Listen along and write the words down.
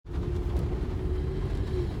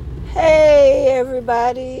Hey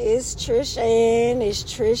everybody, it's Trish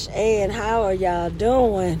Ann. How are y'all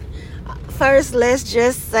doing? First, let's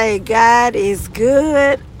just say God is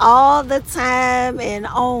good all the time and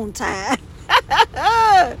on time.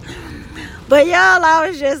 But y'all, I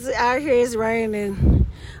was just out here, it's raining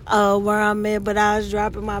where I'm at, but I was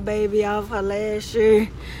dropping my baby off her last year,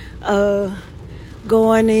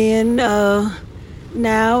 going in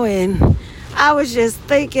now, and I was just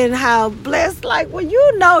thinking how blessed, like when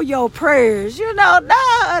you know your prayers, now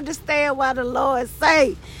I understand why the Lord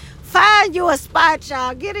say, find you a spot,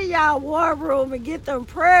 y'all, get in y'all war room and get them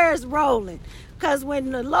prayers rolling. Because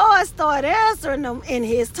when the Lord start answering them in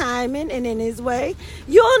his timing and in his way,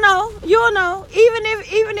 you'll know,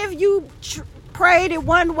 even if you prayed it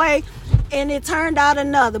one way and it turned out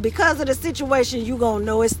another, because of the situation, you gonna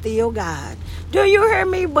know it's still God. Do you hear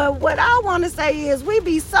me? But what I want to say is we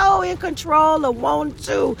be so in control of wanting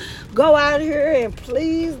to go out here and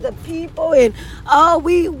please the people, and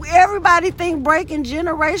everybody think breaking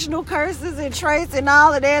generational curses and traits and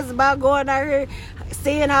all of that is about going out here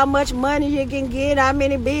seeing how much money you can get, how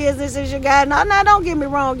many businesses you got. No, don't get me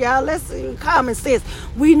wrong, y'all. Let's common sense.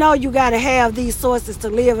 We know you got to have these sources to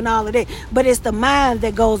live and all of that, but it's the mind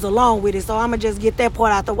that goes along with it. So I'm going to just get that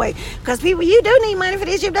part out the way. Because people, you do need money for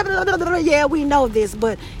this. Yeah, we know this.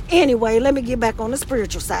 But anyway, let me get back on the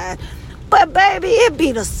spiritual side. But baby, it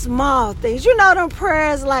be the small things. Them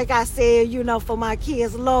prayers, like I said, for my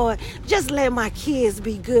kids. Lord, just let my kids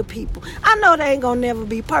be good people. I know they ain't gonna never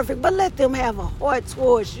be perfect, but let them have a heart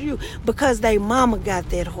towards you because they mama got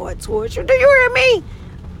that heart towards you. Do you hear me?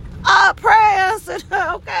 Prayer answered,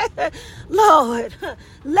 okay? Lord,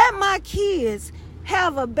 let my kids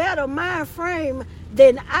have a better mind frame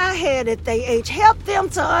than I had at their age. Help them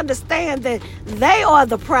to understand that they are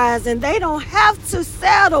the prize and they don't have to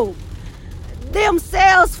settle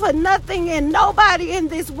themselves for nothing and nobody in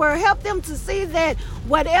this world. Help them to see that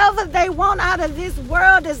whatever they want out of this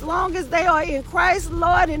world, as long as they are in Christ,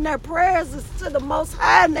 Lord, and their prayers is to the Most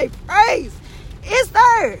High and they praise, it's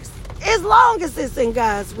theirs, as long as it's in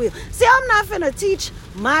God's will. See, I'm not finna teach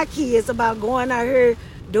my kids about going out here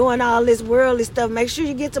doing all this worldly stuff. Make sure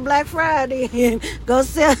you get to Black Friday and go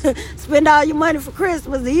spend all your money for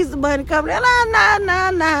Christmas, the Easter money coming.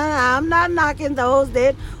 Nah. I'm not knocking those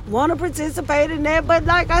that want to participate in that. But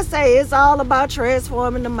like I say, it's all about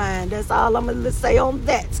transforming the mind. That's all I'm going to say on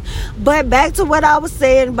that. But back to what I was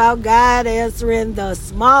saying about God answering the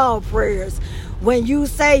small prayers. When you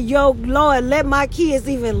say, yo, Lord, let my kids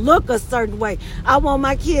even look a certain way. I want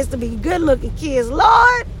my kids to be good-looking kids.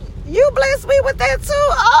 Lord, you bless me with that too?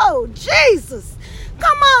 Oh, Jesus.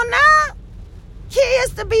 Come on now.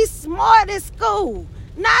 Kids to be smart in school.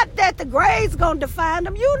 Not that the grades going to define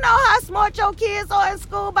them. You know how smart your kids are in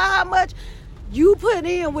school by how much you put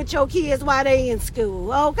in with your kids while they in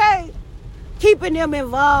school, okay? Keeping them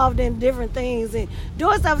involved in different things and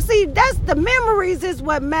doing stuff. See, that's the memories is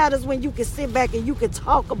what matters when you can sit back and you can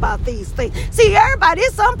talk about these things. See, everybody,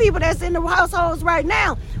 there's some people that's in the households right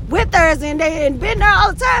now with theirs and they ain't been there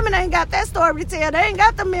all the time and they ain't got that story to tell. They ain't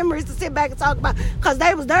got the memories to sit back and talk about because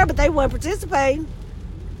they was there but they weren't participating.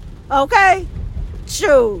 Okay?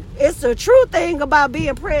 True. It's a true thing about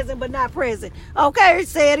being present but not present. Okay?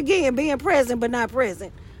 Say it again. Being present but not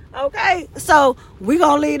present. Okay, so we're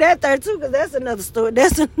going to leave that there too because that's another story.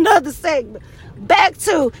 That's another segment. Back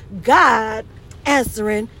to God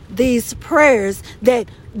answering these prayers that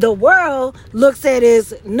the world looks at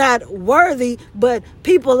as not worthy, but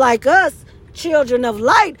people like us, children of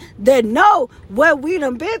light, that know what we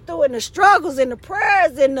done been through and the struggles and the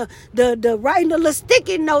prayers and the writing the little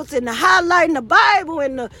sticky notes and the highlighting the Bible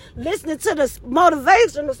and the listening to the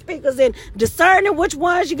motivational speakers and discerning which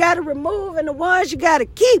ones you got to remove and the ones you got to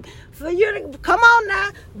keep. For you to come on now,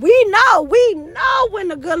 we know when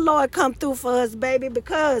the good Lord come through for us, baby,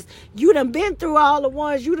 because you done been through all the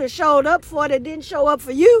ones you done showed up for that didn't show up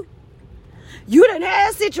for you. You done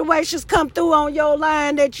had situations come through on your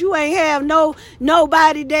line that you ain't have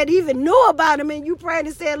nobody that even knew about them, and you prayed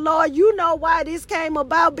and said, Lord, you know why this came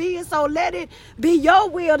about being, so let it be your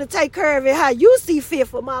will to take care of it how you see fit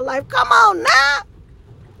for my life. Come on now,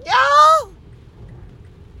 y'all.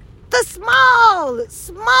 The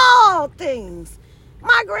small things.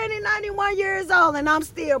 My granny 91 years old and I'm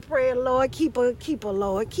still praying, Lord, keep her,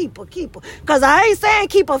 Lord, keep her. Because I ain't saying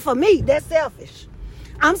keep her for me. That's selfish.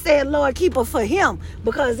 I'm saying, Lord, keep her for him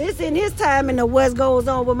because it's in his time and what goes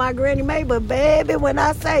on with my Granny May. But baby, when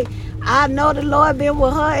I say I know the Lord been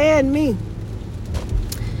with her and me,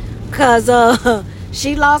 because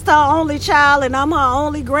she lost her only child and I'm her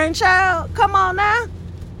only grandchild. Come on now.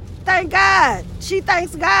 Thank God. She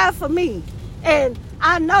thanks God for me. And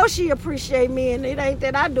I know she appreciate me, and it ain't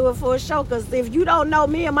that I do it for a show. Because if you don't know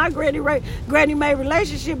me and my Granny Mae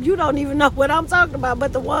relationship, you don't even know what I'm talking about.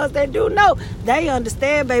 But the ones that do know, they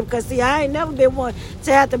understand, baby. Because see, I ain't never been one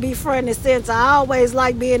to have to be front and center. I always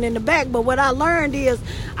like being in the back. But what I learned is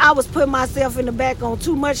I was putting myself in the back on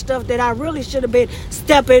too much stuff that I really should have been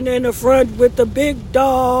stepping in the front with the big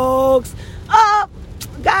dogs.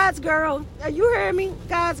 God's girl, you heard me?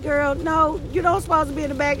 God's girl. No, you don't supposed to be in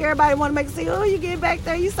the back. Everybody want to make it see, oh, you get back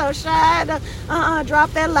there, you so shy.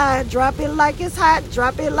 Drop that lie. Drop it like it's hot.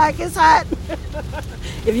 Drop it like it's hot.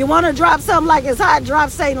 If you want to drop something like it's hot,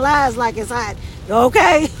 drop Satan lies like it's hot.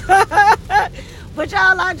 Okay? But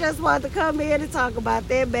y'all, I just wanted to come here to talk about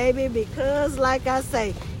that, baby, because like I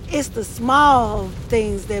say, it's the small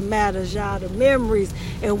things that matters, y'all, the memories.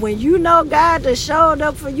 And when you know God just showed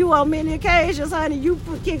up for you on many occasions, honey, you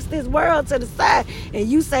kicks this world to the side and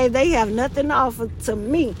you say they have nothing to offer to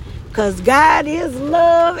me. Because God is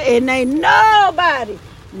love and ain't nobody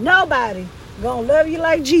gonna love you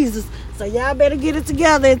like Jesus. So y'all better get it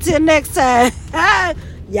together. Until next time,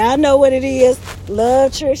 y'all know what it is.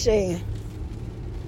 Love, Trish Ann.